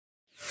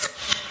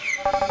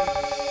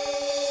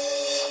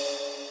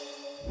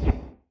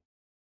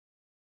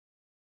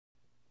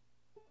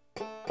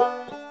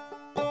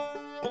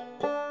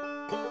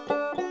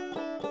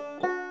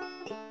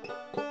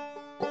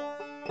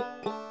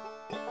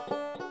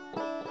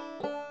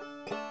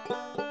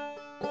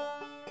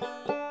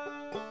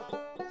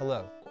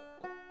Hello,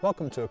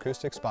 welcome to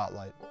Acoustic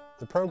Spotlight,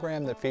 the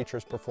program that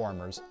features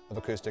performers of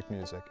acoustic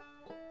music.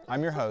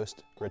 I'm your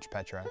host, Rich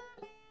Petrak.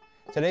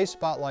 Today's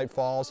spotlight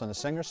falls on a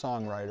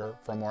singer-songwriter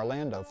from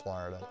Orlando,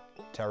 Florida,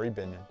 Terri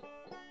Binion.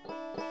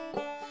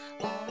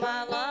 Oh,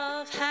 my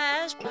love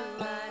has blue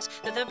eyes,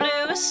 they're the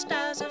bluest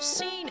stars I've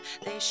seen.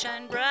 They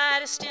shine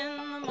brightest in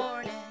the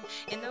morning,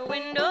 in the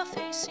window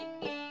facing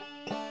east.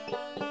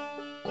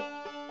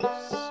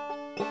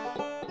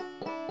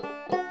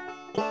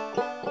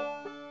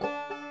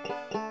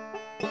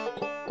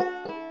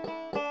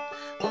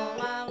 Oh,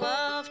 my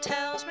love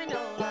tells me no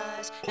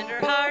lies, and her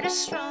heart is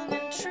strong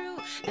and true,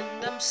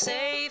 and I'm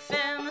safe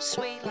in the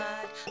sweet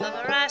light of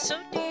her eyes so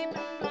deep and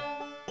blue.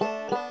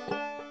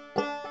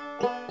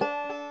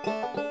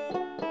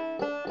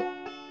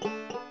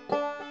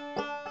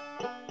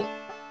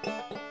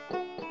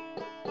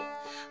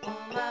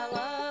 My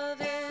love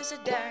is a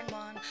daring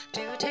one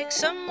to take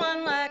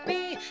someone like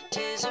me.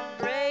 'Tis a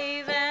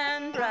brave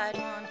and bright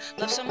one,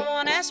 love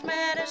someone as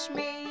mad as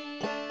me.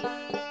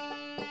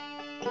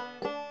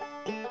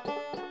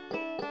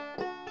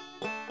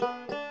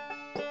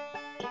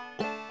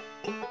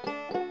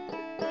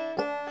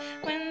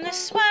 When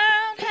this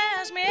world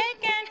has me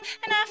aching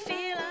and I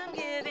feel I'm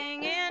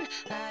giving in,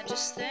 I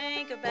just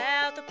think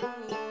about the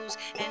pools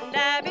and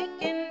I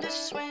begin to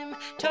swim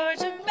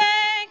towards a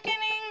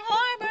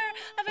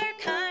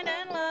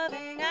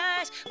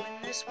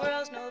this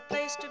world's no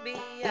place to be.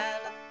 I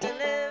love to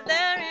live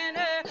there in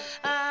her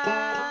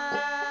eyes.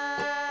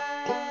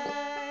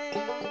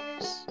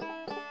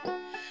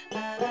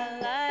 La la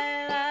la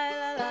la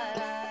la la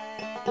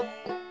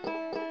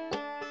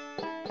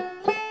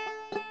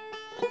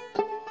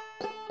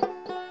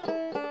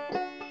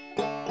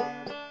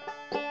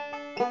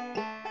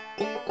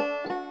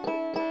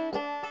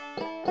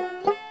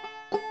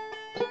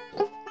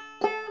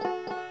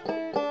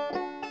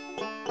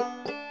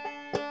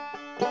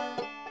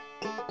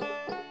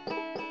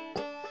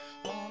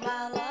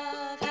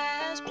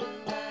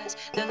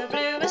They're the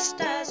bluest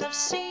stars I've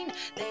seen.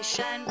 They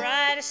shine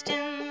brightest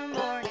in the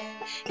morning,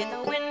 in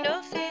the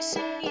window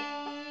facing east.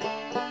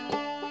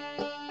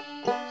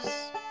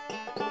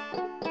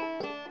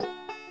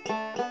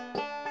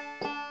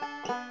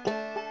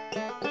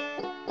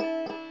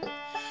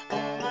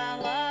 Oh, my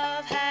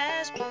love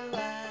has blue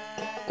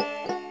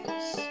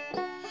eyes.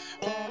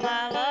 Oh,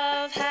 my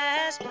love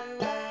has blue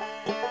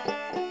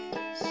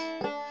eyes.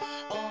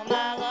 Oh,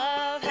 my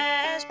love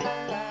has blue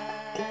eyes.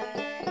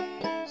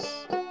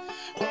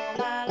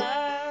 My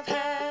love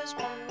has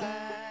blue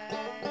eyes.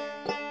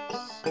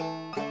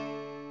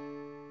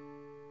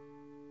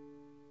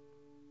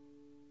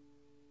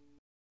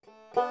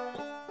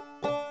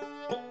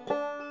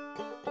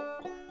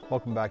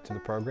 Welcome back to the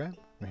program.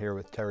 I'm here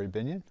with Terri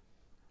Binion.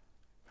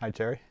 Hi,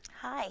 Terri.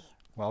 Hi.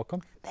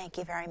 Welcome. Thank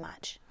you very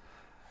much.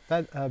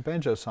 That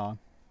banjo song,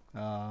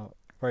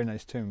 very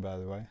nice tune, by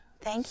the way.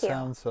 Thank you.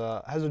 Sounds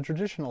has a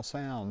traditional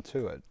sound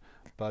to it,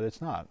 but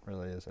it's not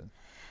really, is it?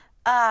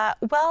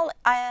 Well,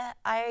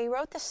 I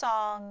wrote the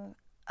song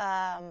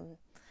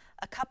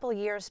a couple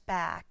years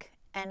back,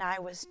 and I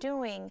was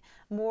doing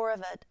more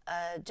of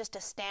just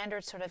a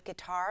standard sort of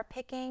guitar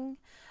picking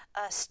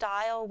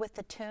style with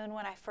the tune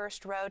when I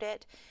first wrote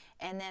it,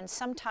 and then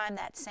sometime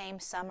that same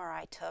summer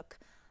I took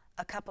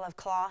a couple of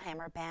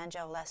clawhammer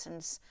banjo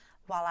lessons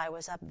while I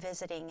was up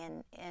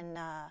visiting in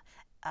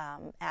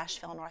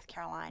Asheville, North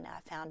Carolina.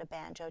 I found a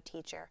banjo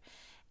teacher.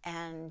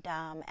 And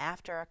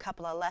after a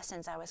couple of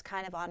lessons, I was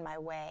kind of on my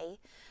way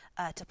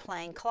to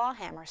playing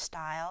clawhammer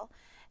style.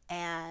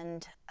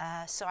 And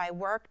so I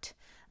worked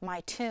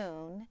my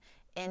tune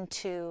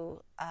into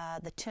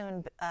the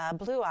tune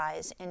Blue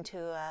Eyes into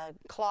a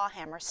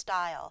clawhammer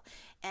style.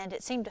 And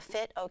it seemed to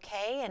fit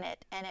okay, and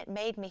it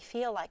made me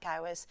feel like I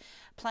was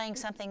playing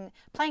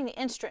the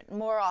instrument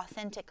more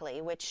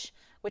authentically, which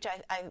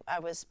I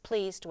was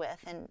pleased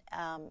with, and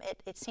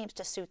it seems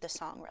to suit the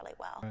song really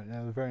well. Right,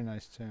 that was a very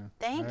nice tune.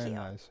 Thank you. Very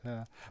nice,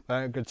 yeah.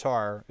 But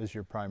guitar is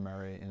your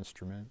primary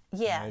instrument.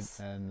 Yes.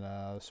 Right?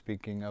 And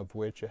speaking of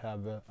which, you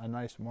have a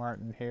nice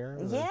Martin here.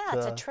 Yeah,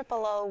 it's a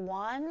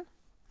 0001.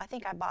 I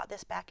think I bought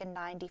this back in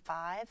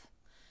 '95.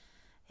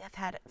 I've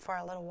had it for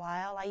a little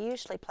while. I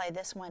usually play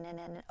this one in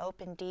an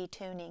open D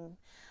tuning,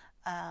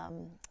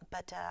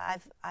 but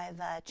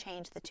I've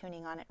changed the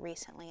tuning on it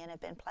recently and have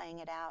been playing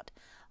it out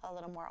a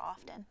little more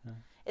often. Yeah.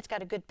 It's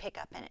got a good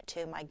pickup in it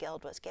too. My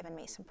guild was giving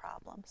me some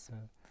problems.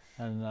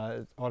 Yeah. And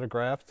it's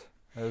autographed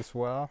as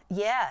well?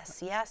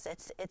 Yes, yes.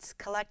 It's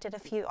collected a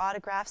few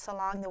autographs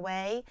along the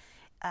way.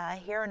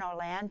 Here in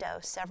Orlando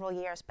several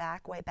years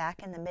back, way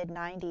back in the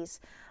mid-90s,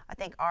 I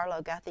think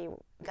Arlo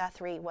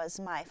Guthrie was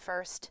my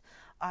first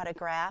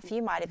autograph.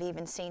 You might have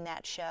even seen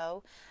that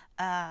show.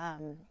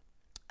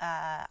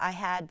 I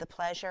had the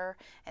pleasure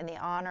and the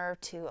honor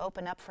to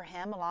open up for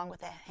him along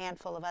with a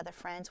handful of other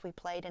friends. We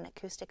played an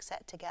acoustic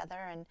set together,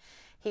 and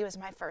he was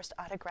my first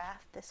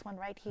autograph. This one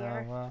right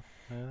here. Oh, wow.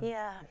 Yeah.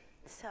 Yeah.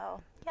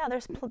 So yeah,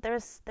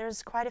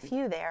 there's quite a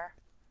few there.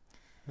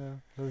 Yeah,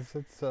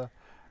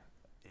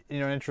 you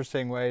know,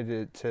 interesting way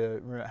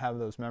to have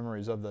those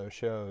memories of those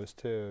shows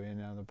too. You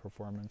know, the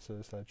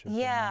performances that you've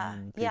Yeah, done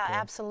and yeah, people.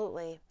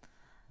 absolutely.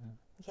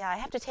 Yeah, I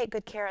have to take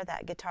good care of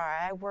that guitar.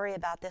 I worry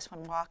about this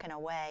one walking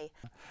away.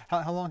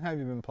 How long have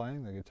you been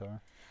playing the guitar?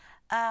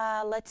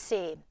 Let's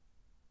see,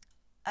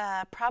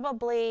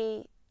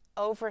 probably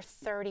over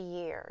 30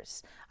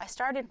 years. I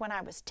started when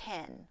I was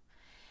 10,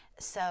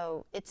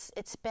 so it's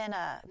been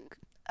a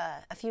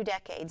few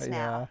decades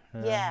now.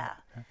 Yeah.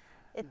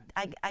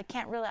 I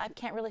can't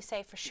really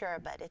say for sure,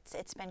 but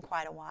it's been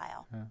quite a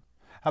while. Yeah.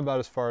 How about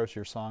as far as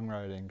your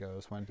songwriting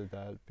goes? When did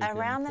that begin?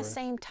 Around the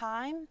same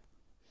time.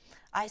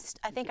 I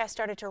think I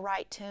started to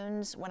write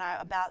tunes when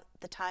about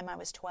the time I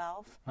was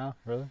 12. Oh,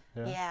 really?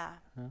 Yeah.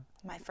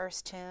 My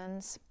first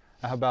tunes.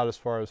 How about as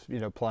far as, you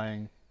know,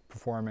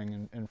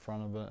 performing in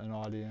front of an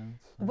audience?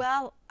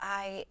 Well,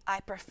 I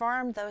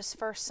performed those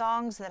first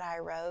songs that I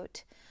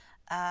wrote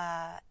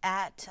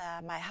at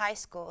my high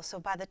school. So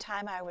by the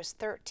time I was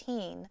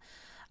 13,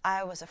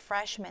 I was a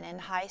freshman in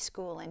high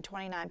school in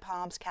 29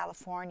 Palms,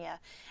 California,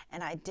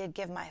 and I did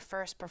give my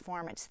first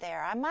performance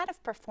there. I might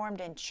have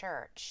performed in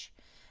church,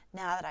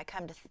 now that I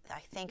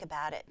think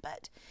about it,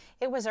 but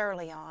it was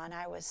early on.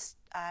 I was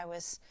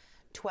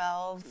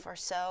 12 or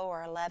so,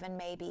 or 11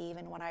 maybe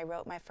even, when I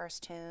wrote my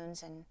first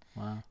tunes and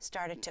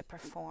started to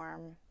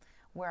perform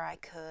where I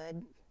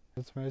could.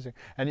 That's amazing.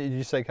 And did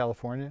you say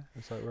California?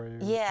 Is that where you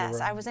Yes,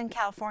 were? I was in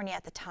California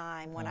at the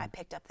time when I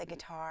picked up the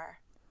guitar.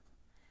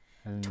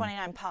 And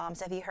 29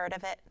 Palms, have you heard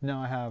of it? No,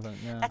 I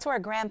haven't. No. That's where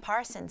Graham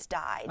Parsons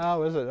died.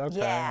 Oh, is it? Okay.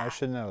 Yeah. I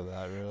should know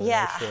that, really.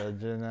 Yeah. I should,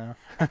 you know.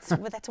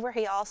 That's where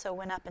he also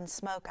went up in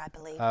smoke, I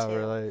believe, too. Oh,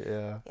 really?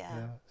 Yeah.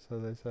 Yeah. So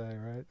they say,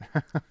 right?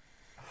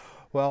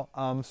 Well,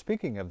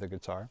 speaking of the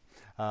guitar,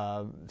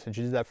 since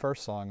you did that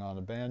first song on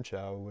the band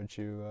show, would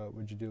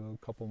you do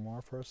a couple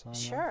more for us on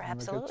Sure, on the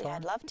absolutely. guitar?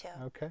 I'd love to.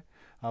 Okay.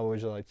 What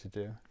would you like to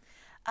do?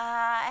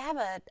 I have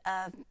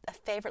a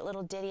favorite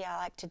little ditty I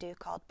like to do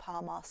called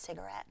Pall Mall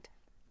Cigarette.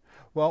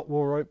 Well,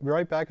 we'll be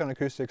right back on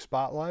Acoustic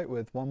Spotlight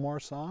with one more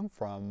song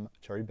from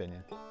Terri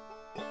Binion.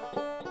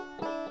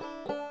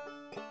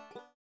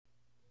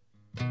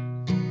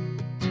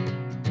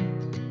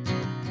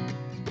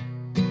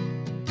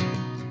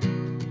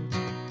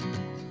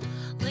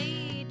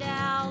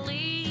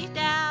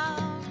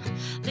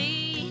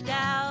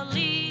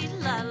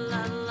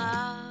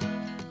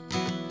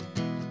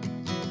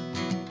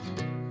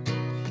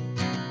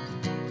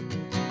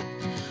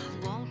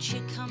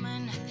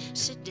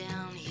 Sit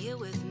down here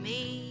with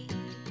me,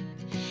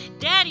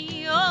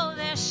 Daddy. Oh,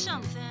 there's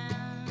something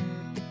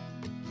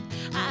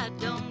I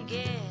don't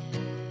get.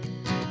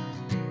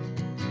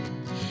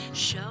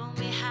 Show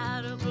me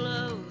how to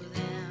blow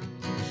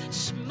them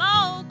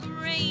smoke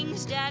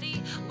rings,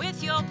 Daddy,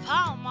 with your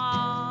Pall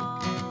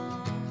Mall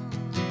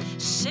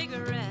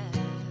cigarette.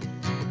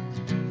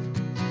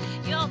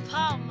 Your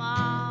Pall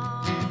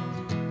Mall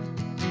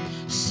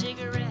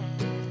cigarette.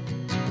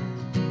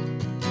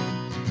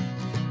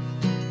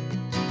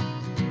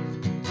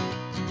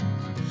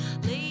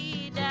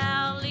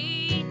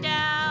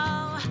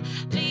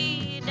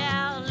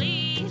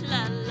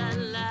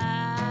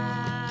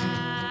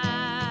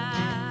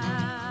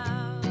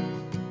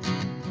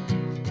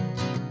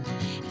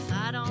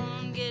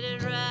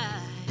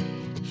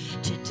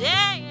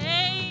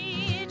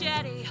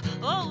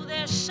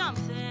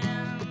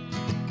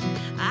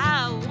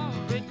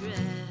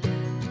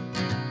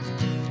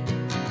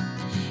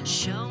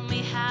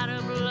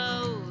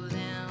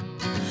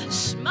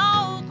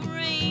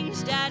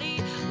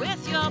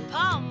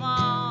 Pall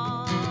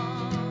Mall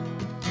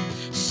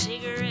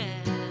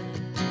cigarette,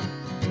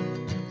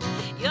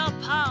 your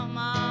Pall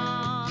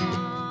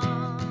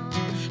Mall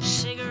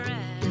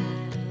cigarette.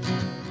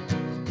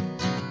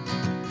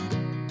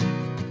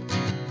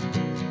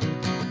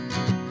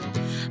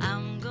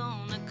 I'm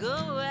gonna go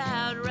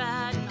out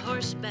riding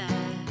horseback,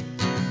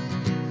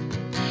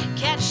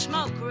 catch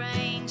smoke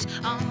rings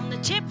on the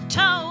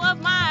tiptoe of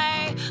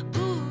my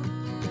boot.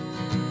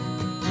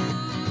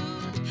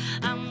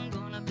 I'm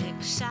gonna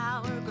pick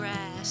sour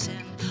grass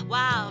and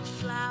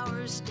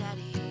wildflowers,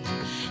 Daddy,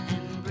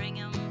 and bring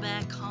 'em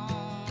back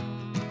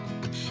home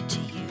to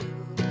you.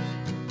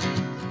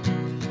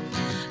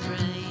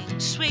 Bring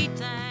sweet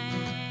things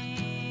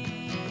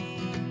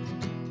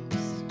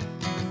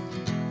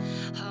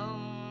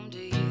home to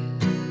you.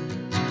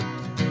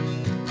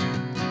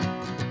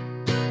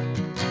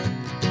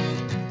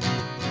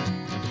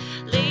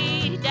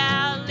 Lead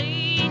out,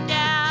 lead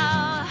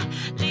out,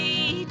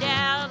 lead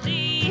out,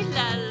 lead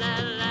la la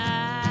la.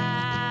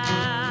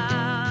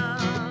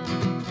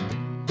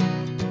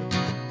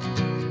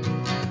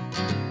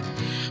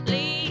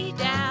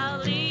 Lead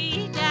out,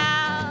 lead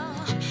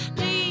out,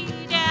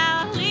 lead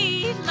out,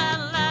 lead la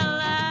la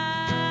la.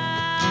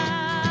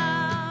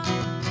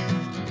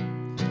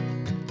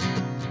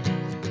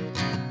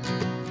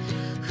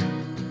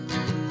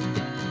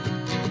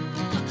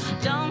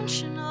 Don't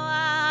you know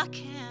I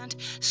can't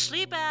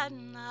sleep at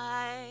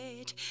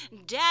night,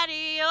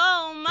 Daddy?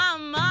 Oh, my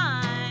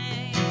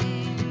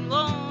mind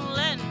won't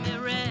let me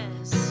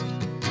rest.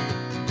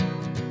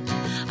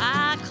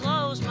 I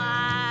close my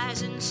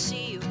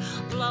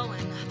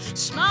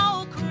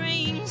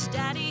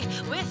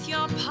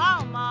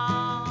Pall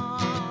Mall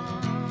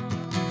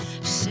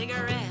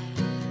cigarette,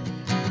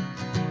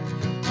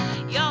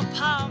 your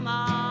Pall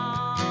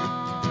Mall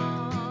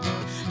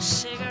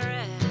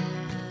cigarette,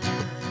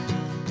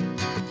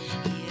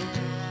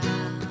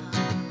 yeah.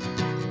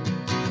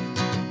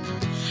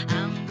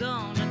 I'm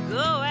gonna go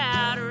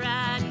out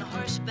riding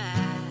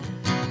horseback,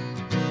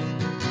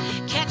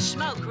 catch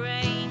smoke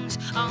rings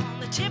on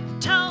the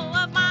tiptoe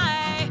of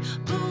my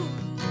boot.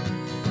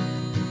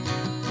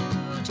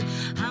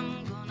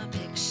 I'm gonna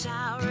pick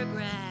sour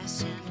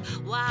grass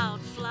and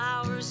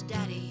wildflowers,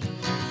 Daddy,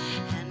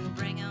 and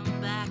bring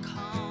 'em back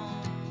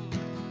home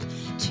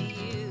to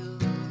you.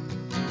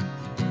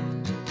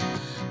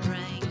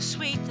 Bring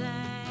sweet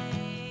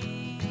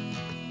things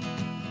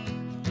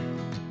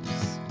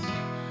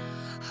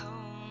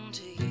home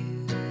to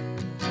you.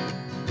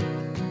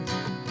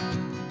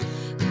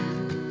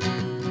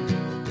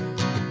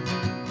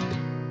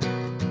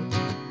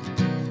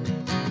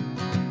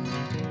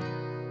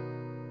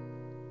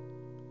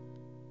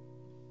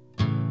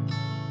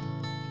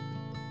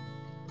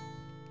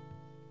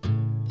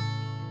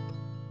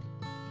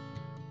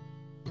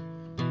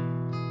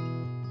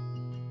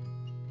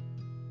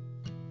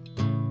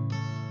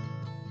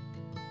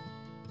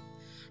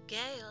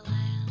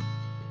 Galen,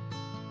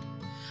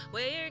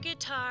 wear your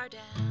guitar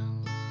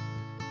down.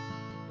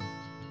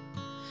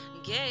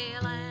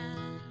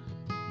 Galen,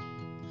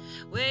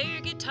 wear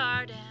your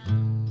guitar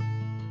down.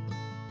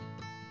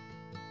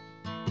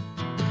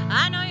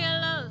 I know you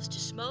loves to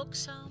smoke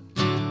some,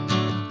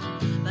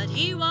 but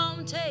he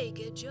won't take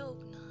a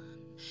joke none.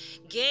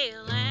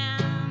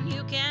 Galen,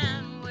 you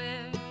can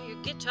wear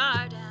your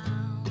guitar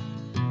down.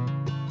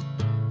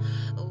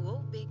 Oh,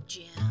 Big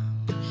Jim,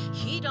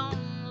 he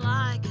don't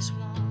like his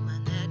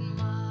woman that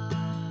much.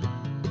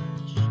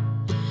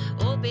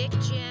 Oh, Big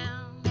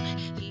Jim,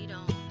 he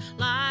don't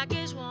like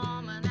his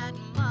woman that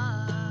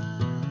much.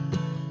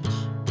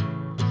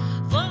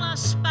 Full of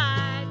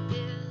spite,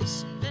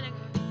 piss, and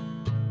vinegar,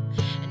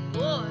 and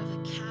more of a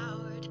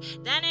coward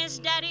than his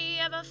daddy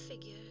ever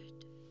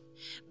figured.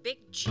 Big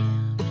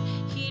Jim,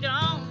 he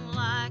don't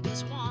like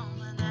his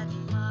woman that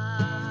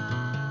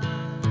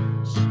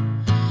much.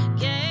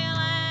 Galen,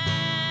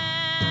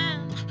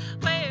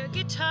 wear your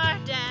guitar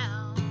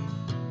down.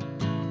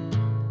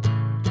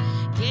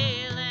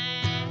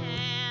 Galen,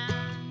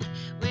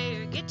 wear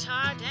your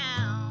guitar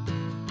down.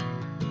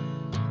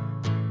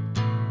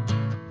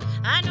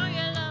 I know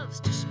you loves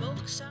to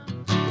smoke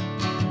some,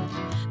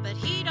 but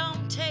he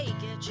don't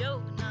take a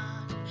joke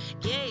none.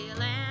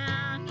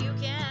 Galen, you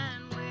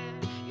can wear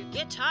your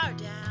guitar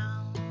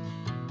down.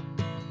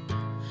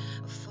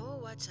 For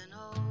what's an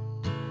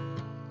old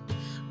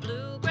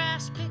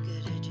bluegrass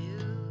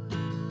pick-a-doo?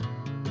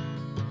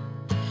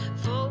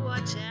 For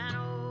what's an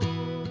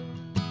old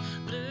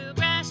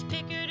bluegrass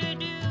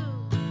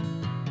pick-a-doo?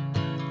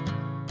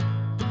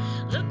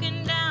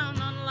 Looking down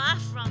on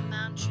life from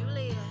Mount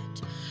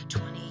Juliet,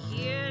 20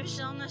 years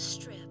on the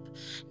strip,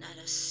 not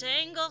a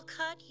single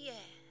cut yet.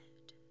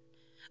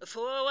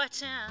 For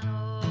what's an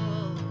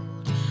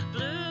old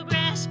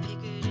bluegrass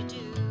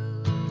pick-a-doo?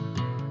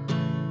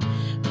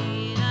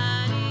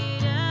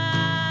 Dee-da-dee-da,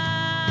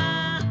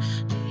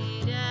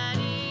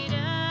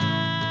 dee-da-dee-da,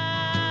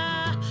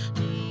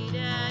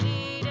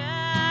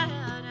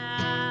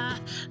 dee-da-dee-da-da-da,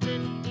 dee-da-da-da,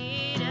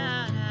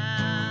 dee-da-dee-da,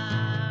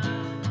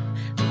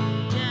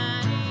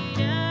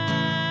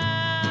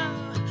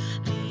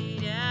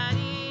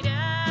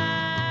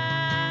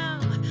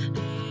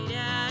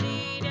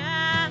 dee-da-dee-da,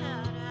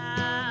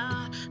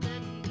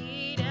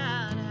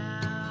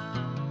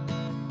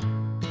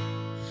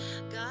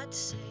 God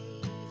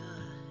save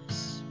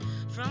us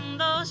from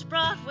those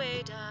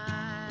Broadway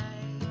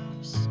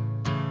dives.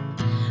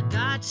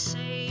 God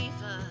save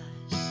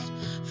us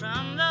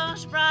from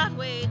those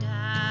Broadway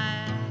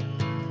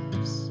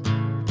dives.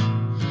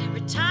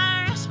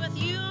 Retire us with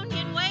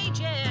union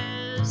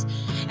wages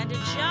and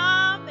a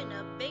job in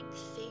a big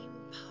theme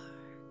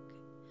park.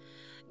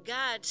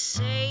 God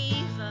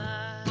save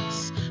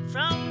us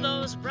from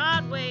those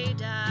Broadway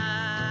dives.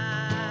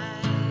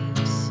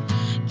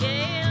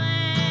 Galen,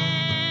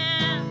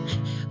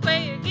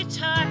 wear your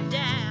guitar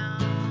down.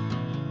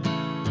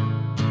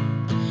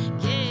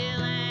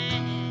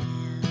 Galen,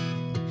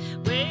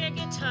 wear your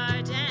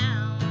guitar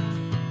down.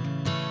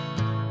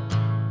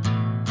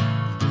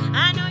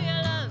 I know you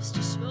loves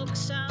to smoke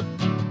some,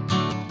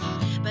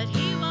 but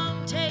he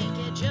won't take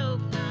a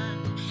joke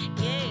none.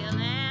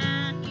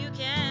 Galen, you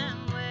can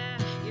wear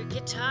your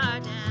guitar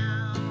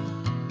down.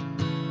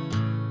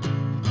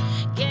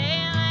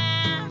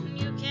 Galen,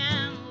 you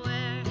can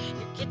wear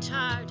your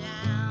guitar down.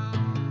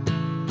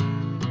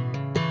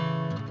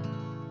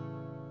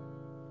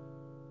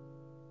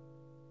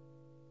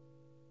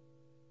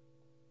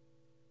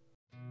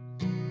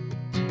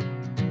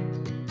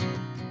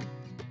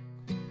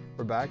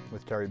 We're back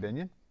with Terri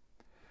Binion,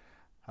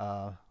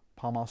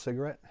 Pall Mall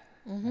Cigarette,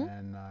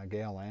 and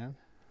Gail Ann,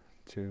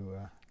 two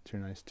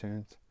nice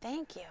tunes.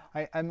 Thank you.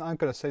 I'm not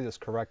going to say this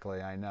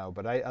correctly, I know,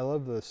 but I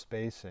love the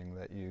spacing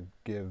that you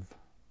give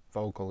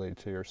vocally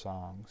to your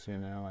songs. You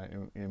know,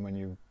 when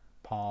you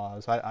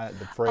pause.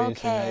 The phrasing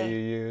that you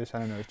use, I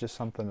don't know, it's just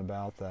something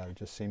about that. It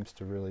just seems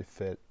to really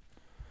fit.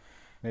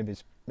 Maybe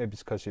it's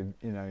because you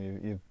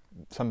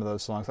some of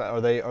those songs,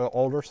 are they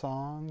older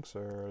songs,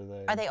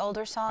 or are they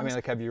older songs? I mean,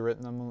 like, have you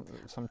written them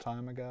some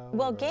time ago?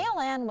 Well, Gail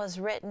Ann was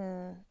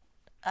written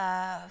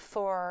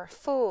for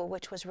Fool,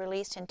 which was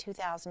released in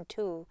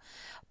 2002.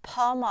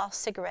 Pall Mall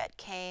Cigarette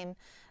came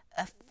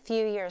a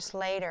few years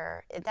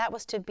later. That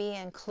was to be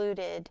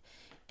included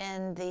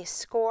in the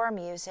score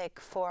music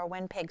for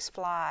When Pigs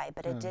Fly,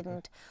 but it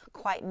didn't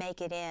quite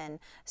make it in.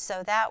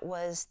 So that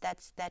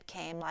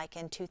came like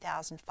in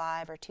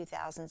 2005 or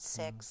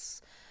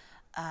 2006.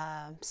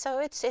 So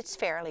it's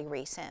fairly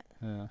recent.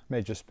 Yeah,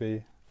 may just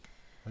be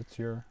that's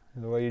the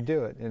way you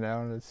do it, you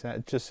know. And it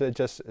just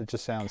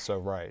sounds so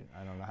right.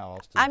 I don't know how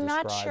else to describe that. I'm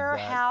not sure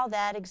how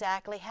that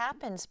exactly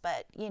happens,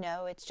 but you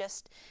know, it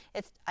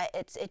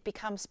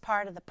becomes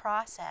part of the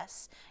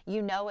process.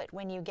 You know it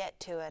when you get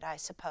to it, I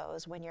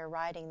suppose, when you're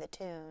writing the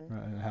tune.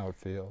 Right, and how it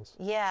feels.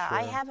 Yeah, sure.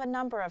 I have a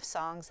number of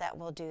songs that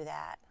will do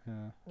that.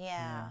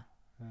 Yeah.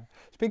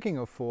 Speaking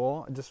of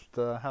Fool, I just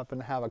happen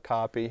to have a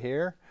copy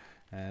here,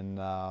 and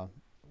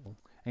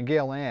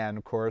Gail Ann,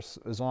 of course,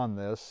 is on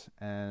this,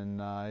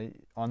 and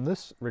on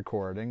this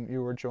recording,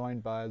 you were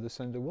joined by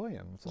Lucinda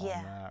Williams on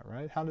that,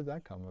 right? How did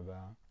that come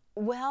about?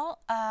 Well,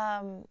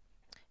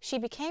 she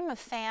became a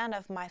fan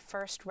of my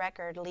first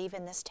record,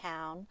 Leaving This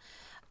Town.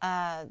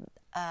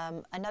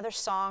 Another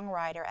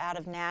songwriter out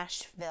of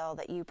Nashville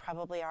that you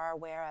probably are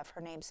aware of,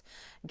 her name's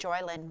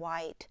Joylyn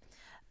White.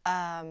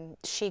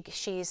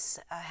 She's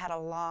had a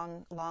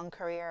long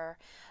career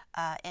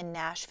in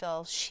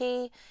Nashville.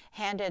 She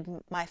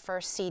handed my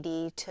first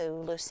CD to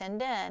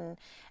Lucinda,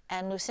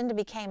 and Lucinda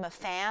became a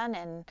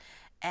fan,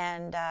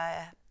 and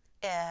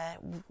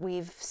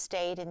we've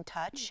stayed in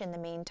touch in the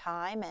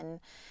meantime. And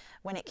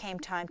when it came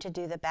time to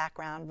do the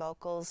background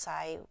vocals,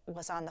 I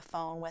was on the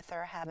phone with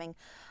her having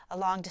a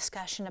long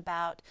discussion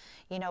about,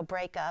 you know,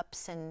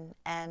 breakups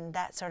and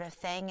that sort of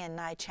thing. And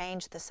I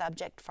changed the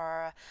subject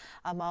for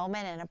a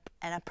moment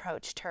and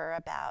approached her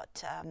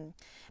about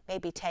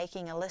maybe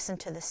taking a listen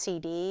to the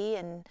CD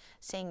and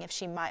seeing if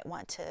she might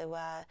want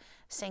to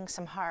sing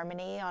some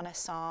harmony on a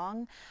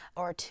song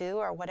or two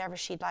or whatever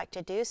she'd like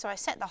to do. So I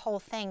sent the whole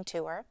thing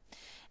to her,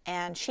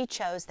 and she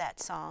chose that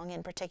song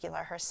in particular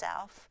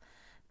herself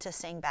to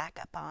sing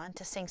backup on,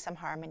 to sing some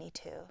harmony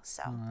too.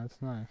 So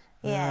that's nice.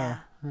 Yeah,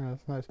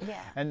 that's nice.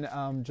 Yeah. And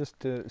just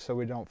so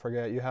we don't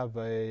forget, you have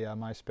a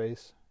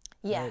MySpace.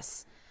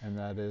 Yes. Right? And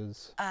that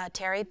is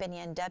Terri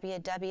Binion,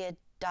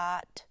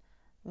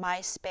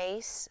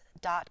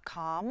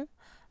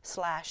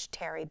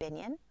 www.myspace.com/Terri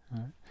Binion.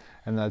 Right.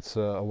 And that's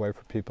a way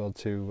for people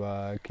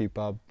to keep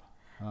up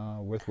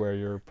with where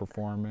you're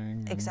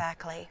performing.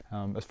 Exactly.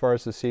 As far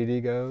as the CD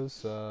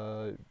goes,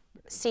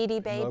 CD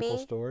Baby. Local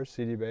stores,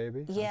 CD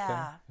Baby.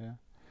 Yeah. Okay. Yeah.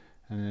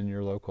 And then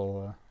your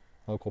local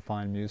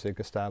fine music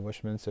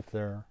establishments, if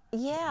there are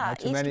not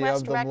too East many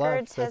West of them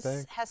Records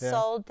left, has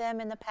sold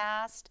them in the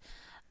past.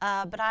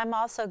 But I'm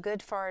also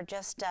good for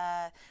just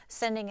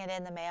sending it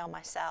in the mail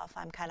myself.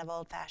 I'm kind of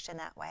old-fashioned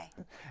that way.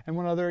 And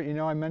one other, you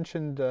know, I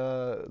mentioned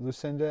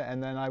Lucinda,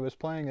 and then I was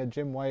playing a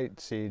Jim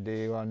White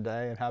CD one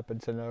day and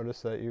happened to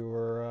notice that you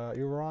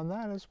were on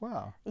that as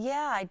well.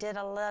 Yeah, I did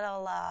a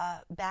little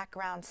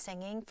background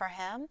singing for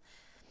him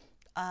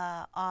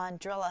on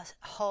Drill a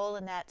Hole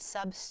in That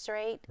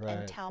Substrate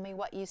and Tell Me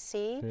What You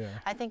See. Yeah.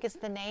 I think is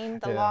the name,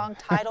 the long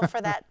title for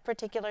that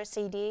particular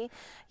CD.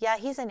 Yeah,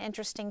 he's an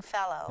interesting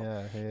fellow.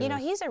 Yeah, he You know,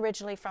 is. he's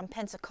originally from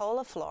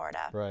Pensacola,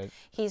 Florida. Right.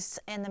 He's,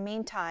 in the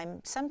meantime,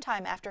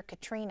 sometime after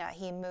Katrina,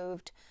 he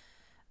moved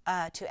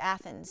to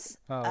Athens,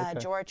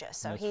 Georgia.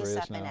 So That's where he's he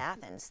is up in now.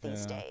 Athens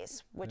these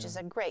days, which is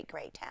a great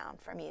town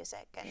for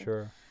music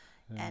and,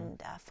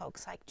 and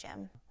folks like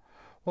Jim.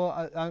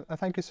 Well, I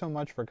thank you so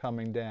much for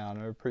coming down.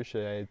 I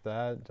appreciate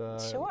that.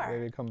 Sure.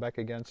 Maybe come back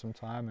again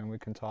sometime and we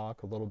can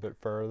talk a little bit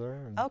further.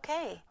 And,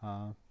 Okay.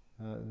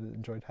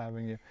 enjoyed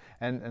having you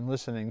and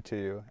listening to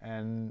you.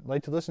 And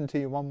like to listen to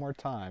you one more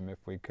time if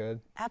we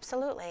could.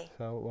 Absolutely.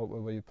 So what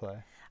will you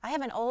play? I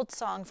have an old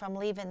song from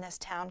Leaving This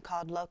Town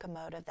called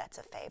Locomotive that's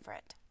a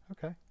favorite.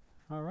 Okay.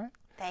 All right.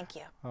 Thank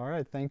you. All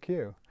right. Thank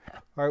you.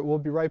 All right. We'll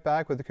be right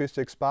back with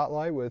Acoustic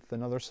Spotlight with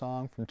another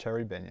song from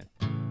Terri Binion.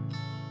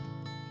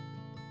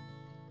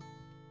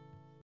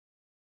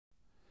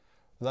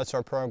 That's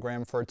our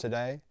program for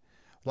today.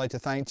 I'd like to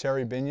thank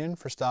Terri Binion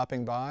for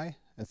stopping by,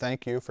 and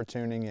thank you for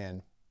tuning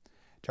in.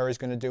 Terry's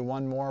going to do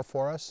one more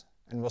for us,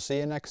 and we'll see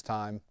you next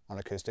time on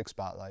Acoustic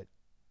Spotlight.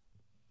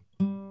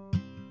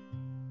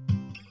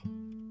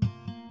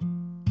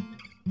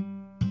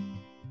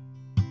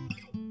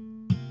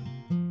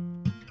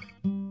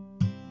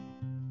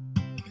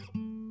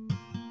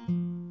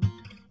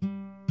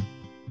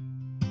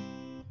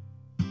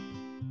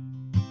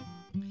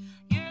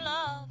 Your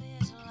love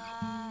is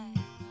like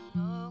a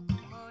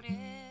locomotive,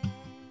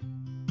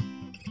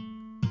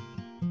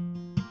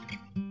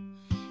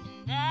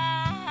 and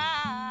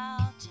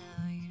I'll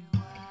tell you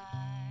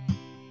why.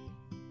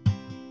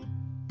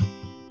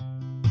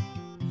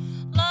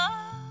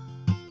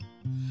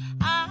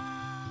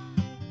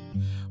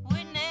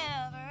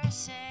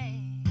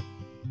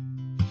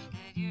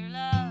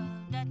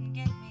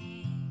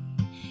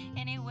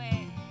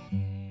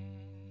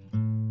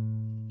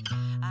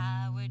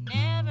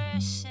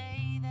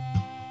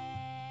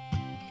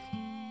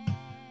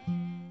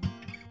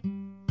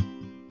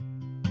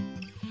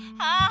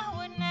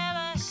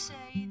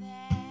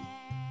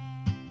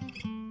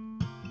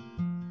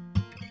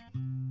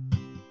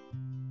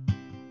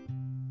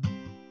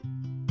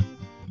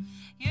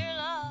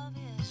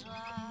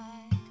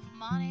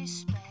 money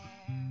spare,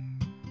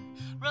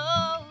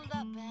 rolled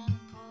up and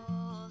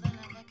pulled in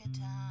a nick of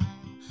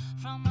time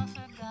from a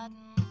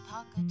forgotten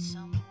pocket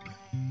somewhere.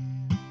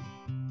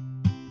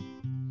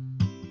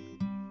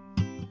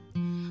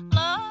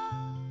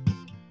 Love,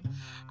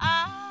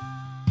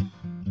 I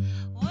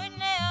would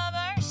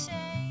never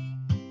say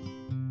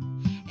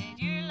that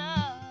your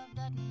love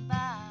doesn't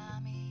buy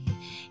me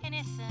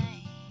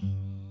anything.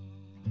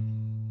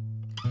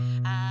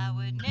 I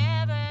would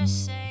never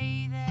say